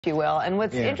you will. And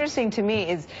what's interesting to me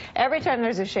is every time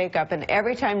there's a shakeup and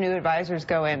every time new advisors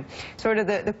go in, sort of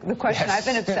the question I've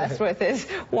been obsessed with is,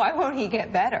 why won't he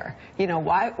get better? You know,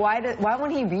 why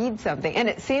won't he read something? And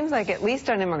it seems like at least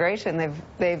on immigration,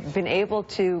 they've been able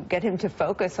to get him to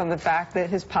focus on the fact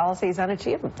that his policy is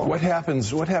unachievable. What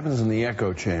happens in the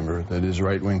echo chamber that is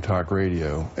right-wing talk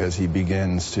radio as he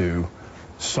begins to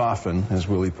soften, as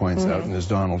Willie points out, and as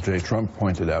Donald J. Trump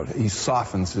pointed out, he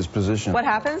softens his position. What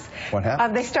happens? What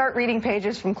happens? They start reading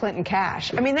pages from Clinton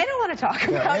Cash. I mean, they don't want to talk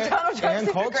about Donald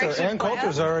Trump's immigration plan. Ann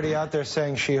Coulter's already out there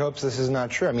saying she hopes this is not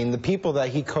true. I mean, the people that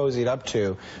he cozied up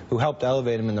to, who helped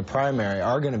elevate him in the primary,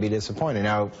 are going to be disappointed.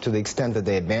 Now, to the extent that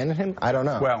they abandon him, I don't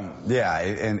know. Well, yeah,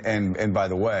 and by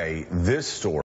the way, this story